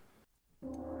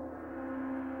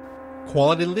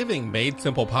Quality Living Made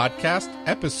Simple podcast,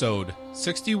 episode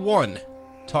 61,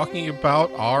 talking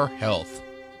about our health.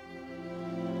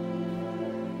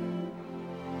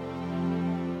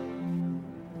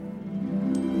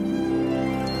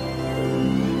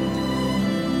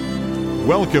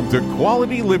 Welcome to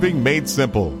Quality Living Made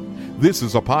Simple. This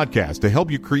is a podcast to help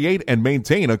you create and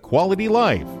maintain a quality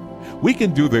life. We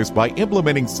can do this by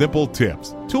implementing simple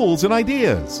tips, tools, and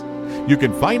ideas. You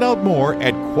can find out more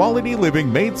at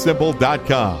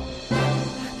qualitylivingmadesimple.com.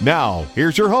 Now,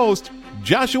 here's your host,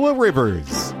 Joshua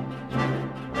Rivers.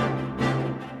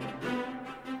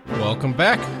 Welcome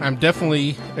back. I'm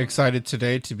definitely excited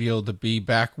today to be able to be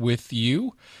back with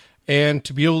you and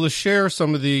to be able to share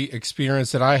some of the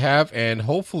experience that I have, and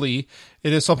hopefully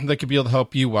it is something that could be able to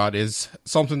help you out. Is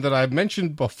something that I've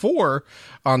mentioned before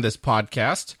on this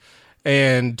podcast,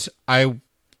 and I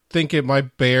think it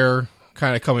might bear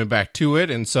kind of coming back to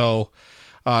it. And so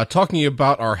talking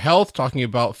about our health, talking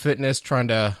about fitness, trying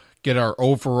to get our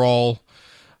overall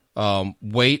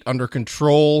weight under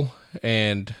control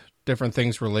and different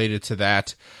things related to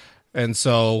that. And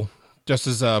so just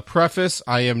as a preface,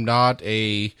 I am not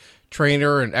a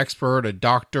trainer, an expert, a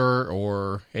doctor,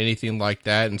 or anything like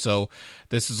that. And so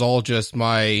this is all just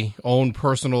my own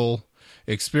personal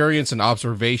experience and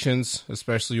observations,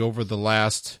 especially over the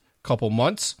last couple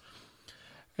months.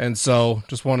 And so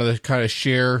just wanted to kind of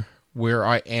share where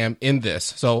I am in this.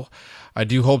 So I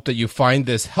do hope that you find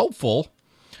this helpful.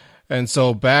 And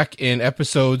so back in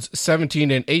episodes 17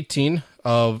 and 18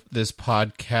 of this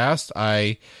podcast,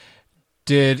 I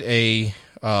did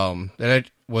that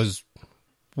was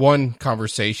one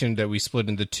conversation that we split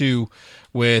into two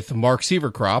with Mark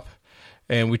Sieverkrop.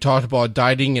 And we talked about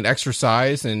dieting and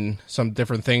exercise and some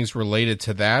different things related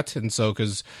to that. And so,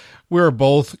 because we were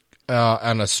both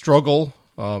on a struggle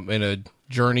in a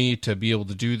journey to be able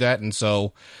to do that. And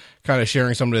so kind of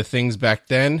sharing some of the things back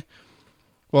then.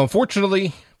 Well,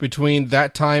 unfortunately, between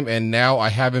that time and now, I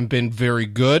haven't been very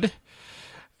good.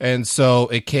 And so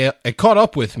it caught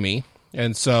up with me.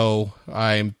 And so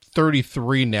I'm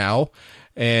 33 now,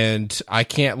 and I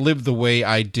can't live the way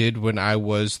I did when I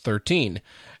was 13.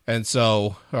 And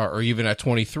so, or even at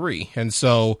 23. And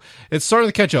so it's starting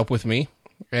to catch up with me.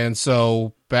 And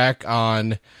so back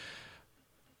on,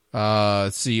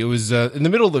 it was in the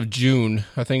middle of June,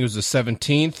 I think it was the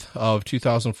 17th of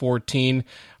 2014,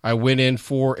 I went in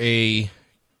for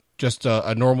just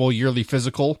a normal yearly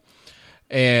physical,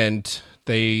 and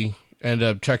they ended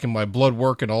up checking my blood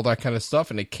work and all that kind of stuff,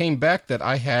 and it came back that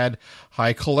I had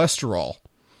high cholesterol.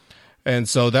 And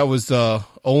so that was the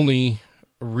only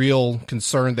real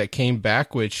concern that came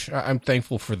back, which I'm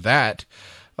thankful for that.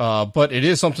 But it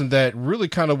is something that really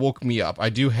kind of woke me up. I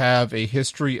do have a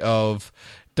history of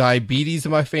diabetes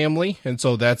in my family, and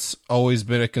so that's always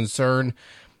been a concern.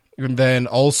 And then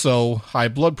also high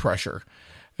blood pressure.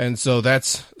 And so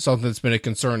that's something that's been a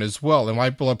concern as well. And my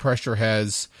blood pressure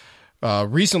has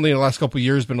recently, in the last couple of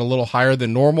years, been a little higher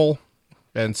than normal.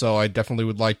 And so I definitely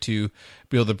would like to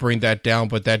be able to bring that down,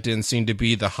 but that didn't seem to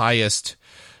be the highest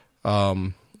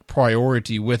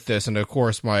priority with this. And of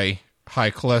course, my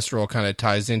high cholesterol kind of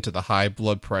ties into the high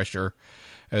blood pressure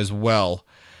as well.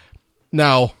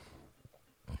 Now,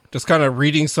 just kind of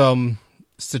reading some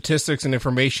statistics and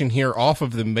information here off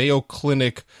of the Mayo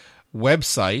Clinic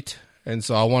website. And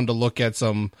so I wanted to look at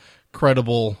some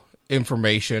credible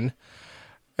information.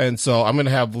 And so I'm going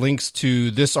to have links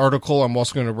to this article. I'm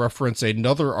also going to reference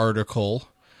another article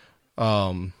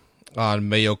on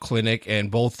Mayo Clinic, and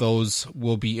both those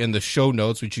will be in the show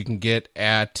notes, which you can get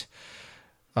at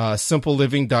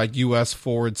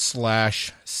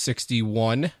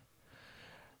simpleliving.us/61.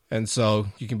 And so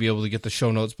you can be able to get the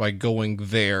show notes by going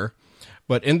there.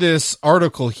 But in this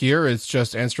article here, it's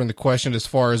just answering the question as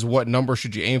far as what number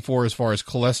should you aim for as far as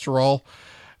cholesterol.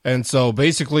 And so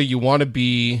basically you want to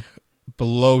be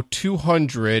below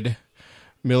 200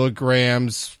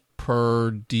 milligrams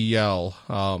per DL.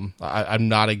 I'm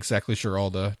not exactly sure all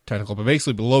the technical, but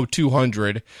basically below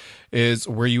 200 is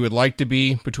where you would like to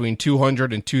be. Between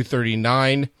 200 and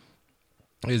 239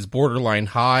 is borderline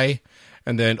high.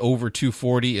 And then over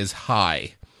 240 is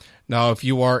high. Now, if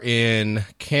you are in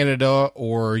Canada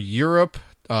or Europe,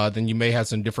 then you may have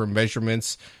some different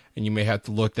measurements, and you may have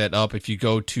to look that up. If you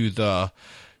go to the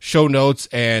show notes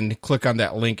and click on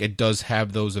that link, it does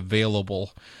have those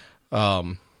available.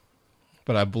 But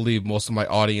I believe most of my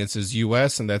audience is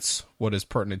U.S., and that's what is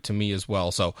pertinent to me as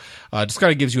well. So just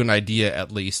kind of gives you an idea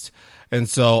at least. And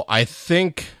so I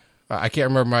think, I can't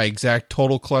remember my exact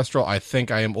total cholesterol. I think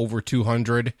I am over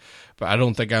 200, but I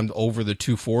don't think I'm over the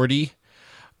 240.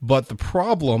 But the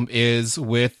problem is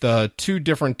with two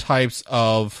different types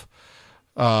of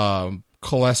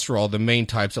cholesterol, the main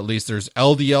types at least. There's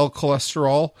LDL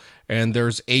cholesterol and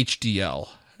there's HDL.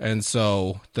 And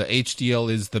so the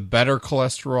HDL is the better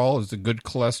cholesterol, is the good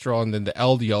cholesterol, and then the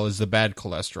LDL is the bad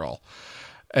cholesterol.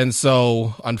 And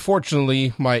so,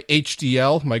 unfortunately, my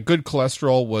HDL, my good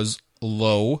cholesterol, was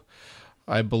low,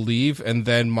 I believe, and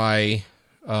then my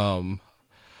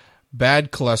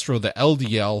bad cholesterol, the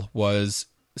LDL, was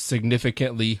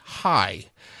significantly high.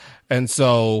 And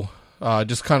so,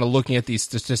 just kind of looking at these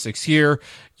statistics here,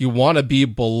 you want to be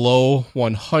below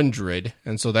 100,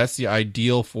 and so that's the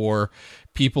ideal for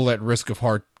people at risk of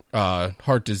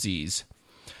heart disease.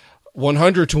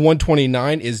 100 to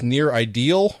 129 is near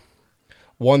ideal.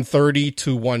 130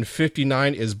 to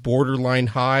 159 is borderline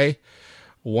high.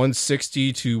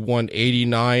 160 to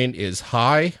 189 is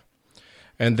high.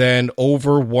 And then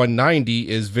over 190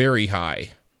 is very high.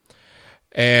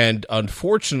 And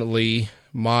unfortunately,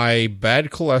 my bad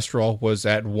cholesterol was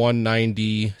at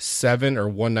 197 or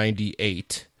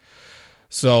 198.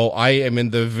 So I am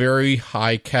in the very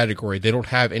high category. They don't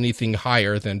have anything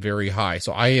higher than very high.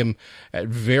 So I am at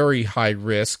very high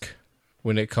risk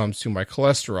when it comes to my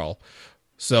cholesterol.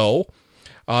 So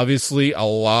obviously a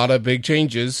lot of big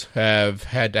changes have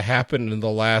had to happen in the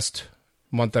last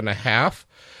month and a half.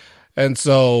 And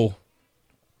so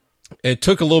it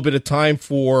took a little bit of time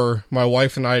for my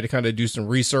wife and I to kind of do some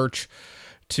research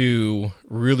to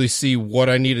really see what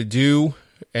I need to do.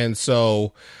 And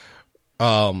so,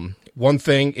 one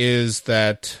thing is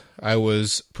that I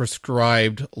was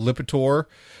prescribed Lipitor,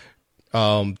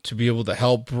 to be able to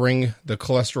help bring the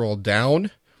cholesterol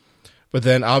down. But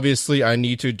then obviously I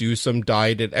need to do some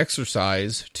diet and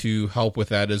exercise to help with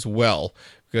that as well.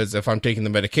 Because if I'm taking the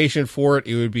medication for it,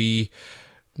 it would be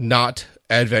not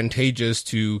advantageous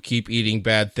to keep eating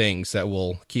bad things that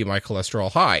will keep my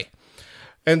cholesterol high.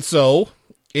 And so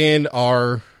in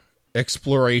our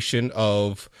exploration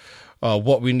of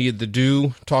what we need to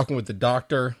do, talking with the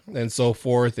doctor and so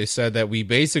forth, they said that we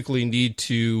basically need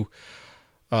to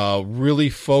really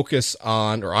focus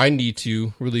on, or I need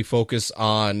to really focus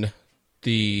on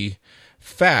the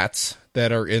fats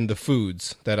that are in the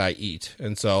foods that I eat.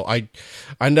 And so I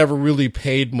never really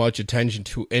paid much attention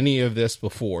to any of this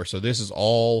before. So this is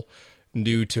all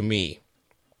new to me.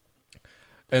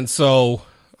 And so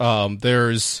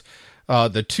there's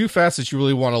the two fats that you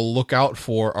really want to look out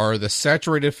for are the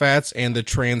saturated fats and the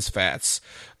trans fats.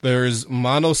 There's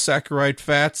monosaccharide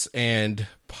fats and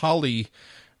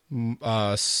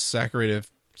saturated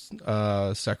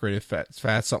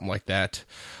fats, something like that.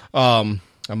 I'm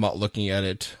not looking at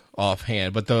it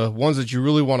offhand, but the ones that you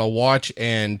really want to watch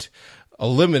and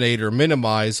eliminate or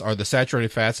minimize are the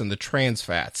saturated fats and the trans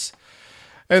fats.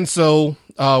 And so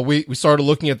we started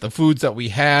looking at the foods that we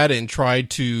had and tried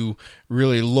to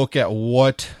really look at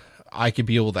what I could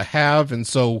be able to have. And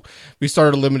so we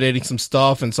started eliminating some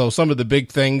stuff. And so some of the big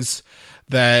things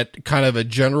that kind of a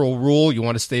general rule, you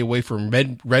want to stay away from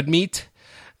red meat,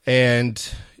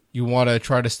 and you want to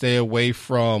try to stay away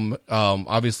from,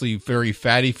 obviously, very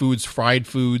fatty foods, fried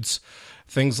foods,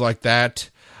 things like that.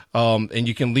 And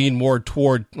you can lean more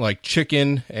toward like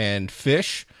chicken and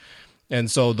fish.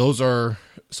 And so those are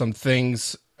some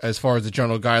things as far as the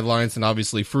general guidelines. And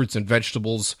obviously fruits and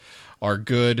vegetables are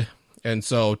good. And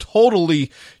so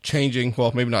totally changing,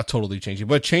 well, maybe not totally changing,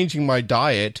 but changing my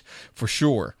diet for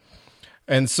sure.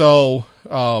 And so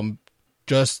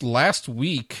just last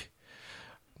week,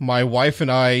 my wife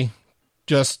and I,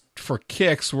 just for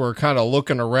kicks, were kind of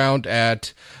looking around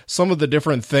at some of the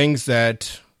different things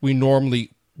that we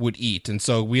normally would eat. And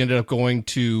so we ended up going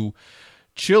to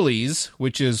Chili's,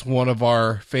 which is one of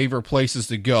our favorite places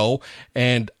to go.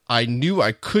 And I knew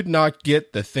I could not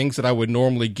get the things that I would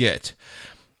normally get.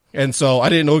 And so I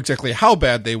didn't know exactly how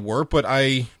bad they were, but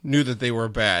I knew that they were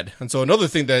bad. And so another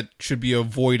thing that should be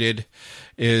avoided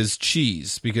is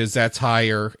cheese, because that's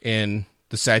higher in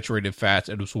the saturated fats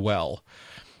as well.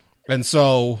 And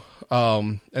so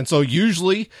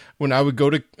usually when I would go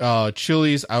to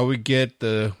Chili's, we would get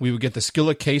the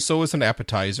skillet queso as an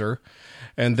appetizer,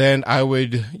 and then I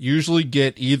would usually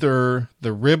get either the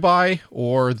ribeye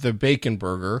or the bacon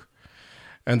burger,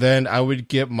 and then I would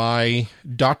get my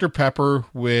Dr. Pepper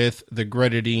with the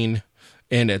grenadine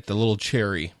in it, the little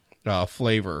cherry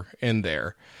flavor in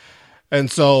there.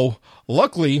 And so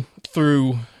luckily,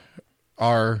 through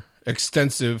our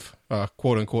extensive,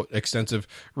 quote unquote, extensive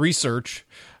research,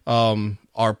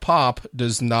 our pop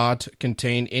does not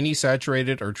contain any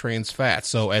saturated or trans fats.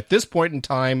 So at this point in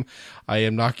time, I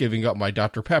am not giving up my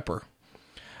Dr. Pepper.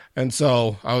 And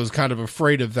so I was kind of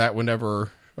afraid of that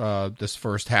whenever this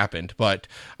first happened, but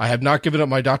I have not given up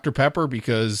my Dr. Pepper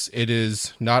because it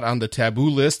is not on the taboo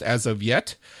list as of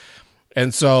yet.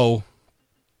 And so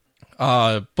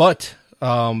But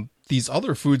these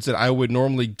other foods that I would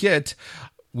normally get,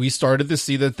 we started to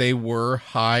see that they were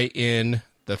high in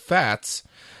the fats,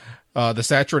 the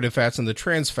saturated fats and the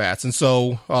trans fats. And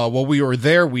so while we were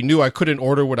there, we knew I couldn't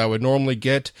order what I would normally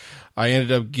get. I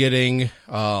ended up getting,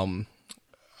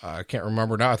 I can't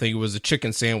remember now, I think it was a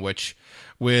chicken sandwich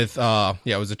with,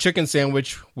 it was a chicken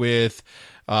sandwich with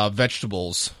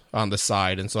vegetables on the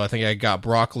side. And so I think I got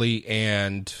broccoli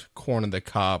and corn on the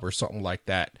cob or something like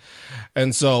that.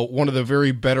 And so one of the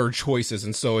very better choices.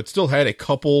 And so it still had a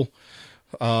couple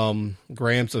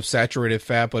grams of saturated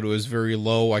fat, but it was very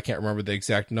low. I can't remember the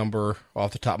exact number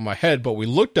off the top of my head, but we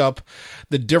looked up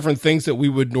the different things that we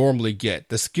would normally get.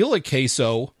 The skillet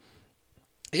queso,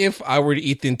 if I were to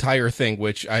eat the entire thing,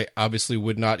 which I obviously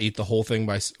would not eat the whole thing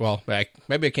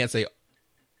maybe I can't say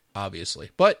obviously,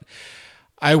 but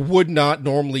I would not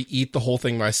normally eat the whole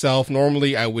thing myself.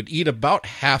 Normally I would eat about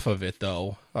half of it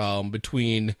though,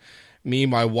 between me,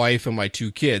 my wife, and my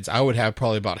 2 kids. I would have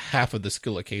probably about half of the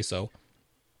skillet queso.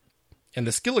 And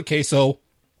the skillet queso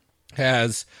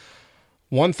has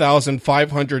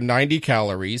 1,590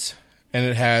 calories, and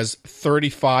it has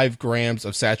 35 grams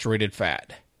of saturated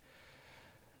fat.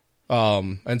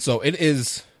 And so it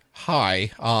is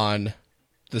high on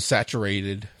the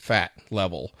saturated fat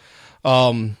level.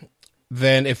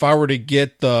 Then if I were to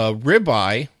get the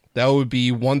ribeye, that would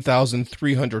be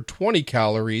 1,320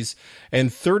 calories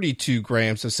and 32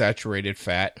 grams of saturated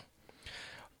fat.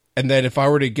 And then if I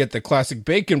were to get the classic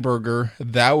bacon burger,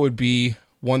 that would be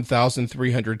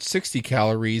 1,360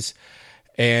 calories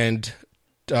and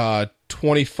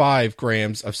 25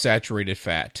 grams of saturated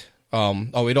fat.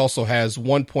 It also has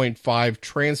 1.5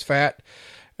 trans fat,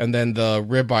 and then the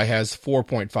ribeye has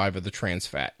 4.5 of the trans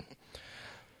fat.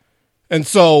 And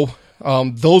so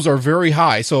those are very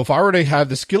high. So if I were to have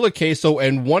the skillet queso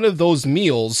and one of those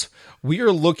meals, we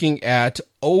are looking at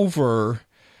over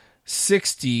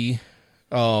 60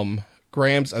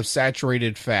 grams of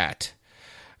saturated fat.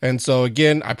 And so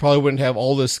again, I probably wouldn't have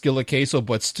all the skillet queso,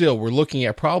 but still we're looking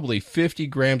at probably 50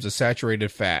 grams of saturated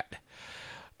fat.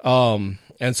 And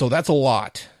so that's a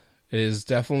lot. It is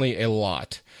definitely a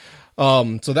lot.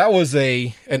 So that was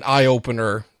an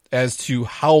eye-opener as to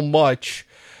how much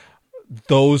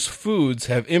those foods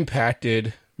have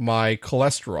impacted my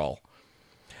cholesterol.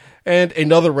 And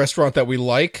another restaurant that we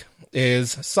like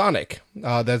is Sonic.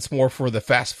 That's more for the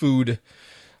fast food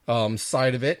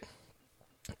side of it.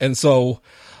 And so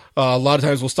a lot of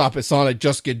times we'll stop at Sonic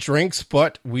just get drinks,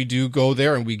 but we do go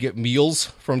there and we get meals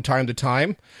from time to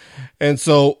time. And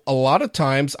so a lot of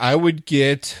times I would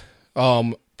get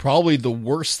probably the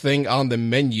worst thing on the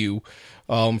menu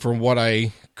from what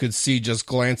I could see just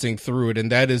glancing through it, and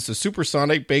that is the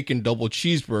Supersonic Bacon Double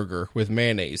Cheeseburger with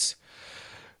mayonnaise.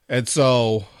 And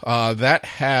so that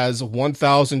has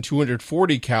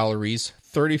 1,240 calories,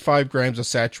 35 grams of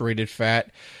saturated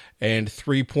fat, and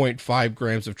 3.5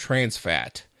 grams of trans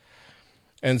fat.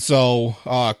 And so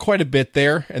quite a bit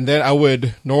there. And then I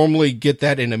would normally get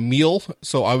that in a meal.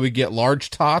 So I would get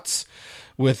large tots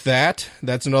with that.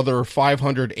 That's another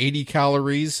 580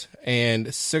 calories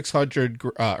and 6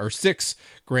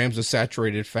 grams of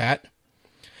saturated fat.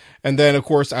 And then, of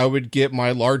course, I would get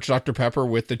my large Dr. Pepper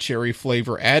with the cherry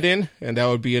flavor add-in, and that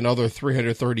would be another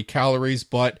 330 calories,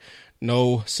 but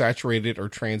no saturated or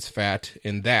trans fat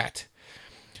in that.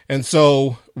 And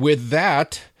so with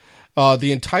that,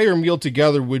 the entire meal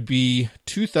together would be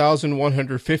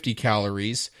 2,150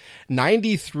 calories,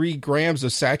 93 grams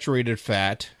of saturated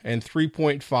fat, and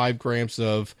 3.5 grams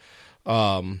of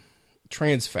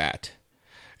trans fat.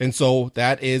 And so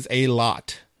that is a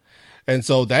lot. And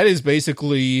so that is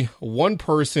basically one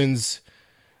person's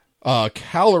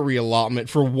calorie allotment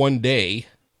for one day,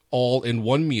 all in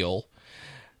one meal.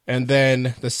 And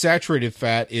then the saturated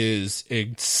fat is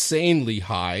insanely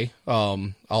high.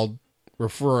 I'll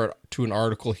refer to an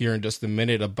article here in just a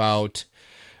minute about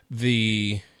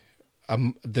the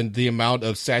amount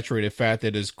of saturated fat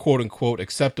that is quote unquote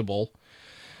acceptable.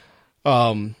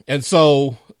 And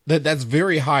so that's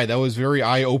very high. That was very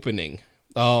eye opening.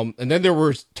 And then there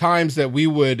were times that we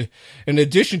would, in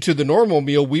addition to the normal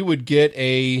meal, we would get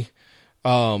a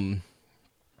blast.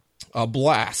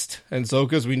 And so,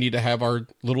 because we need to have our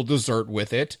little dessert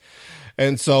with it.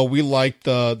 And so we like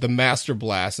the Master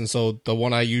Blast. And so the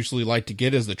one I usually like to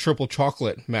get is the triple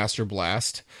chocolate Master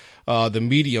Blast, the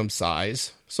medium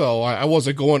size. So I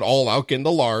wasn't going all out getting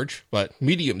the large, but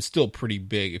medium's still pretty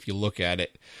big if you look at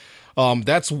it.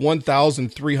 That's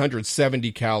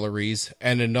 1,370 calories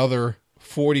and another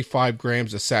 45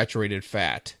 grams of saturated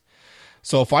fat.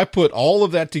 So if I put all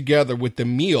of that together with the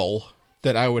meal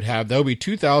that I would have, that would be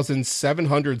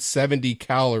 2,770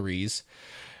 calories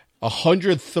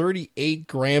 138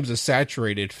 grams of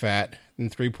saturated fat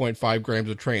and 3.5 grams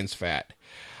of trans fat.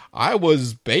 I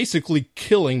was basically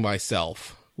killing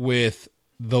myself with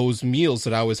those meals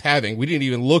that I was having. We didn't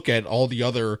even look at all the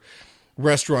other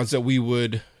restaurants that we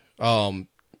would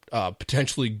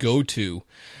potentially go to.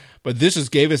 But this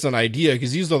just gave us an idea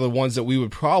because these are the ones that we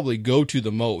would probably go to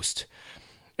the most.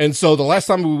 And so the last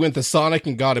time we went to Sonic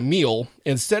and got a meal,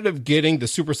 instead of getting the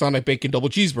Supersonic Bacon Double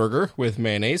Cheeseburger with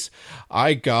mayonnaise,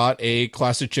 I got a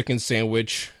classic chicken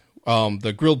sandwich,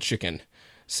 the grilled chicken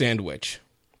sandwich.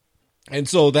 And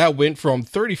so that went from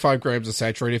 35 grams of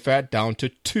saturated fat down to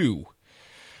 2.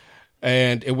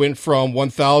 And it went from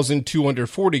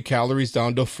 1,240 calories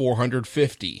down to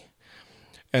 450.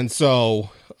 And so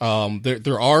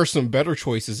there are some better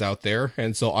choices out there.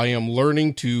 And so I am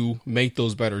learning to make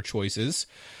those better choices.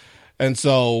 And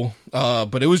so,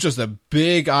 but it was just a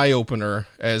big eye opener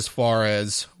as far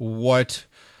as what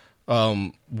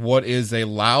is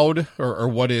allowed or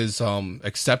what is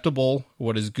acceptable,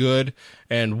 what is good,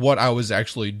 and what I was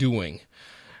actually doing.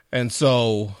 And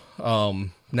so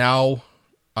now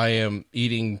I am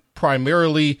eating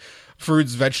primarily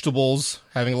fruits, vegetables,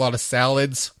 having a lot of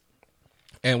salads.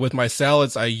 And with my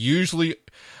salads, I usually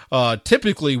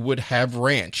typically would have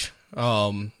ranch.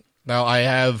 Now I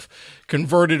have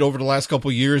converted over the last couple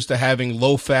of years to having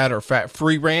low fat or fat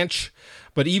free ranch,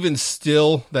 but even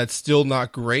still, that's still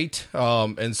not great.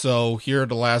 And so here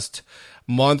the last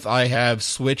month, I have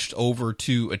switched over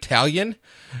to Italian,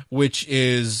 which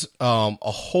is a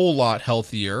whole lot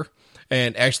healthier.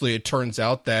 And actually, it turns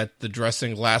out that the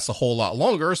dressing lasts a whole lot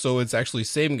longer, so it's actually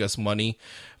saving us money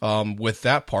with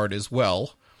that part as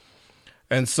well.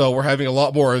 And so we're having a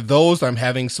lot more of those. I'm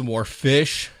having some more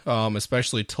fish,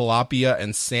 especially tilapia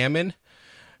and salmon.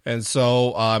 And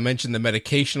so I mentioned the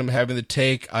medication I'm having to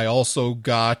take. I also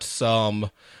got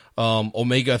some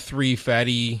omega-3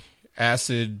 fatty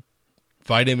acid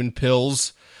vitamin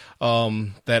pills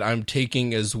that I'm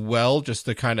taking as well, just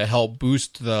to kind of help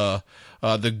boost the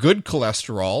good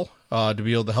cholesterol, to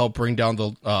be able to help bring down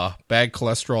the bad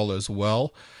cholesterol as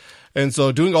well. And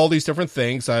so doing all these different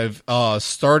things, I've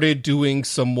started doing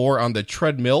some more on the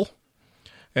treadmill.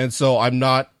 And so I'm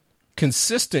not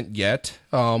consistent yet,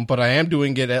 but I am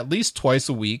doing it at least twice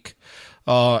a week.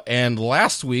 And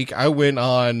last week I went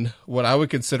on what I would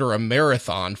consider a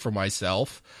marathon for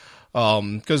myself.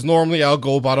 Because normally I'll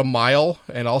go about a mile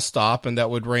and I'll stop, and that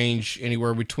would range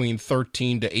anywhere between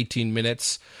 13 to 18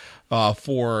 minutes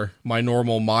for my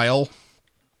normal mile.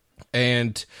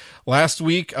 And last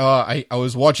week, I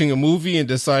was watching a movie and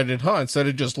decided, instead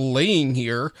of just laying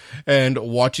here and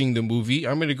watching the movie,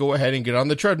 I'm going to go ahead and get on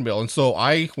the treadmill. And so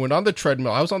I went on the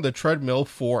treadmill. I was on the treadmill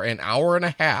for an hour and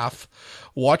a half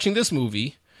watching this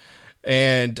movie,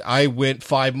 and I went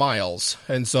 5 miles.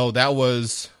 And so that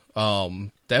was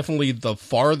definitely the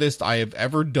farthest I have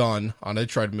ever done on a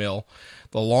treadmill,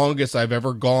 the longest I've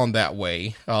ever gone that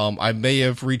way. I may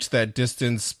have reached that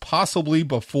distance possibly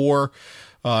before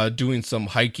doing some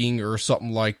hiking or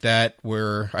something like that,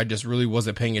 where I just really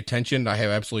wasn't paying attention. I have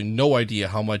absolutely no idea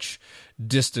how much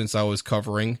distance I was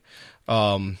covering.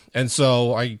 And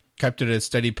so I kept it at a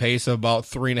steady pace of about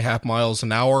 3.5 miles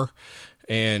an hour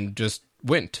and just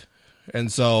went.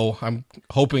 And so I'm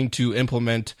hoping to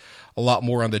implement a lot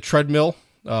more on the treadmill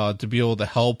to be able to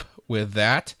help with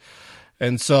that.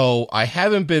 And so I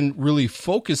haven't been really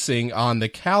focusing on the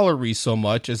calories so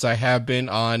much as I have been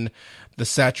on the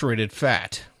saturated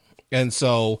fat. And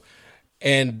so,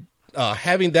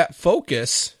 having that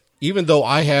focus, even though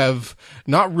I have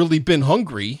not really been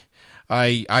hungry,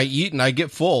 I eat and I get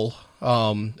full.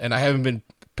 And I haven't been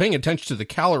paying attention to the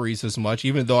calories as much,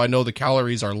 even though I know the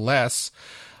calories are less.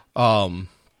 I've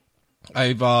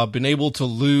been able to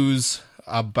lose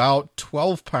about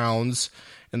 12 pounds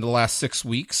in the last 6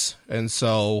 weeks. And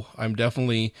so I'm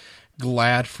definitely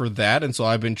glad for that. And so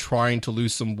I've been trying to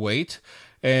lose some weight.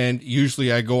 And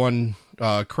usually I go on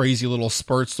crazy little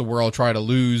spurts to where I'll try to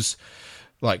lose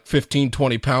like 15,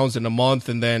 20 pounds in a month.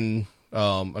 And then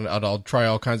I'll try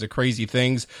all kinds of crazy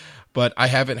things. But I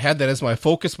haven't had that as my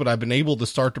focus, but I've been able to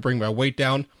start to bring my weight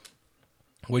down,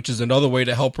 which is another way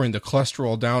to help bring the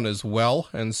cholesterol down as well.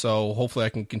 And so hopefully I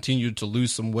can continue to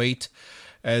lose some weight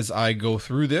as I go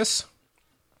through this.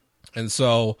 And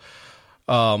so,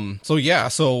 a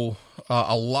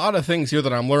lot of things here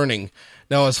that I'm learning.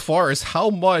 Now, as far as how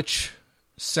much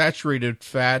saturated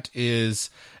fat is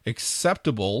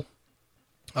acceptable,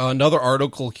 another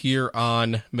article here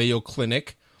on Mayo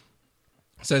Clinic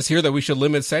says here that we should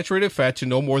limit saturated fat to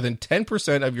no more than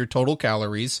 10% of your total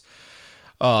calories.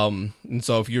 And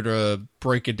so if you're to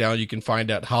break it down, you can find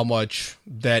out how much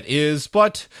that is,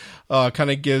 but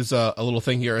kind of gives a little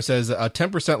thing here. It says a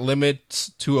 10% limit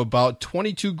to about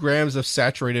 22 grams of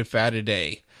saturated fat a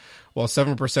day, while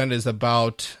 7% is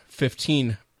about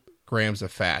 15 grams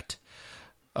of fat.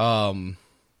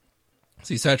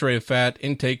 Saturated fat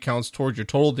intake counts towards your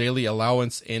total daily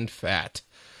allowance in fat.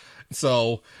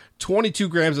 So 22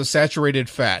 grams of saturated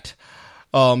fat.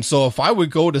 So if I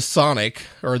would go to Sonic,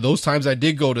 or those times I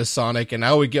did go to Sonic, and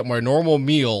I would get my normal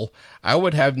meal, I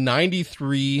would have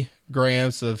 93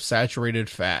 grams of saturated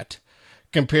fat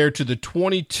compared to the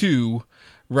 22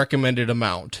 recommended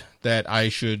amount that I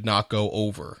should not go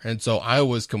over. And so I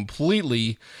was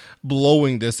completely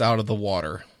blowing this out of the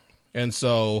water. And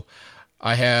so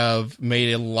I have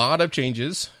made a lot of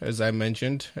changes, as I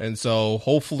mentioned. And so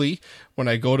hopefully when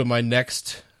I go to my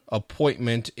next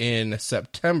appointment in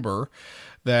September,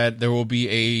 that there will be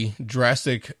a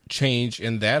drastic change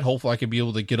in that. Hopefully I can be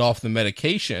able to get off the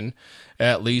medication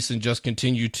at least and just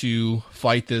continue to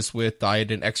fight this with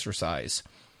diet and exercise.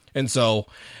 And so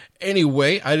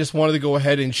anyway, I just wanted to go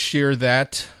ahead and share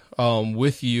that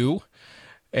with you.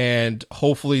 And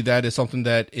hopefully that is something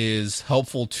that is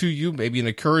helpful to you, maybe an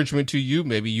encouragement to you.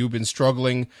 Maybe you've been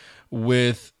struggling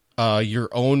with your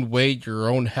own weight, your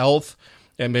own health,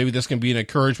 and maybe this can be an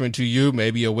encouragement to you,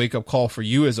 maybe a wake-up call for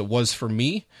you as it was for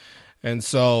me. And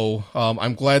so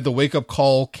I'm glad the wake-up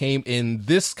call came in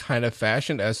this kind of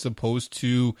fashion as opposed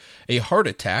to a heart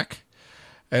attack.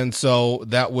 And so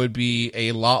that would be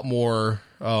a lot more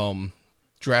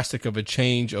drastic of a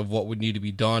change of what would need to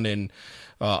be done, and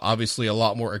obviously a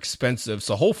lot more expensive.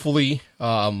 So hopefully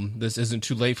this isn't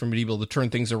too late for me to be able to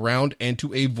turn things around and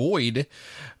to avoid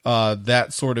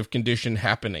that sort of condition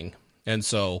happening. And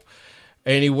so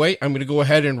anyway, I'm going to go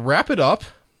ahead and wrap it up.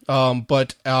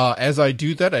 But as I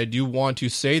do that, I do want to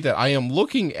say that I am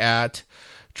looking at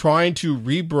trying to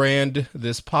rebrand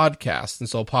this podcast. And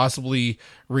so possibly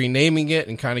renaming it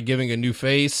and kind of giving a new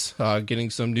face, getting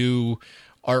some new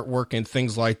artwork and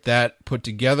things like that put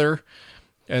together.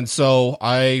 And so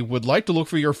I would like to look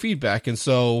for your feedback. And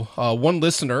so one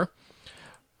listener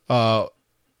I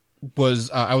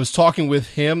was talking with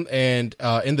him, and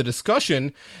in the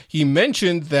discussion, he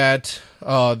mentioned that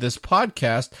this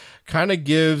podcast kind of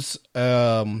gives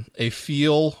a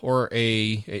feel or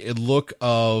a look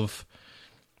of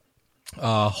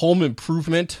home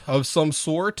improvement of some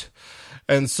sort.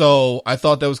 And so I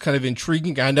thought that was kind of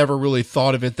intriguing. I never really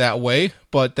thought of it that way.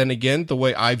 But then again, the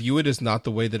way I view it is not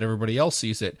the way that everybody else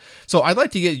sees it. So I'd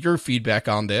like to get your feedback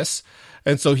on this.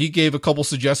 And so he gave a couple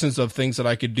suggestions of things that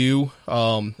I could do.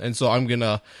 And so I'm going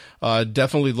to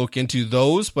definitely look into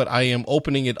those, but I am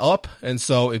opening it up. And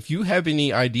so if you have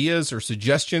any ideas or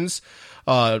suggestions,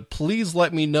 please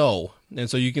let me know. And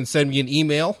so you can send me an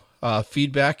email,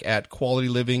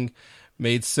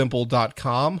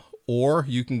 feedback@qualitylivingmadesimple.com, or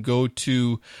you can go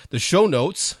to the show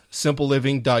notes,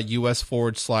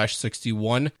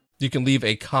 simpleliving.us/61. You can leave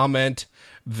a comment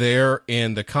there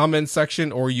in the comment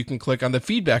section, or you can click on the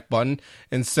feedback button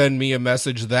and send me a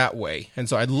message that way. And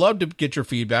so I'd love to get your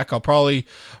feedback. I'll probably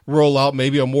roll out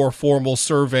maybe a more formal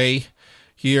survey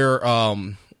here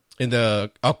in the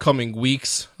upcoming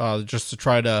weeks, just to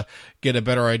try to get a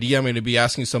better idea. I'm going to be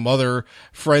asking some other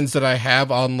friends that I have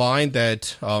online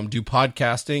that do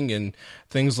podcasting and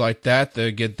things like that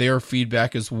to get their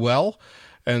feedback as well.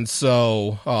 And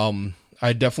so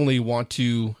I definitely want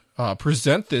to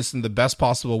present this in the best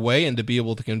possible way and to be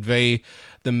able to convey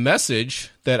the message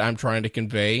that I'm trying to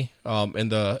convey in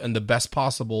the best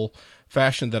possible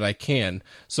fashion that I can.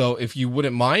 So if you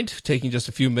wouldn't mind taking just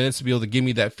a few minutes to be able to give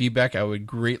me that feedback, I would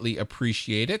greatly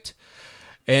appreciate it.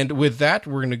 And with that,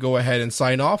 we're going to go ahead and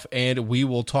sign off, and we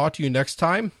will talk to you next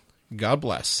time. God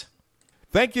bless.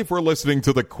 Thank you for listening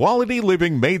to the Quality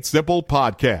Living Made Simple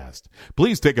podcast.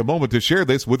 Please take a moment to share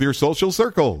this with your social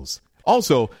circles.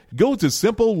 Also, go to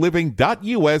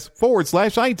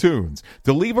simpleliving.us/iTunes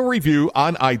to leave a review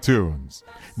on iTunes.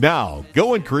 Now,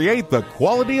 go and create the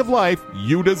quality of life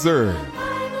you deserve.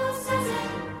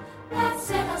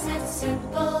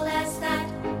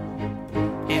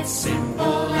 It's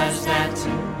simple as that.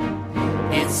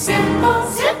 It's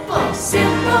simple, simple,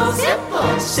 simple,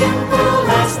 simple, simple.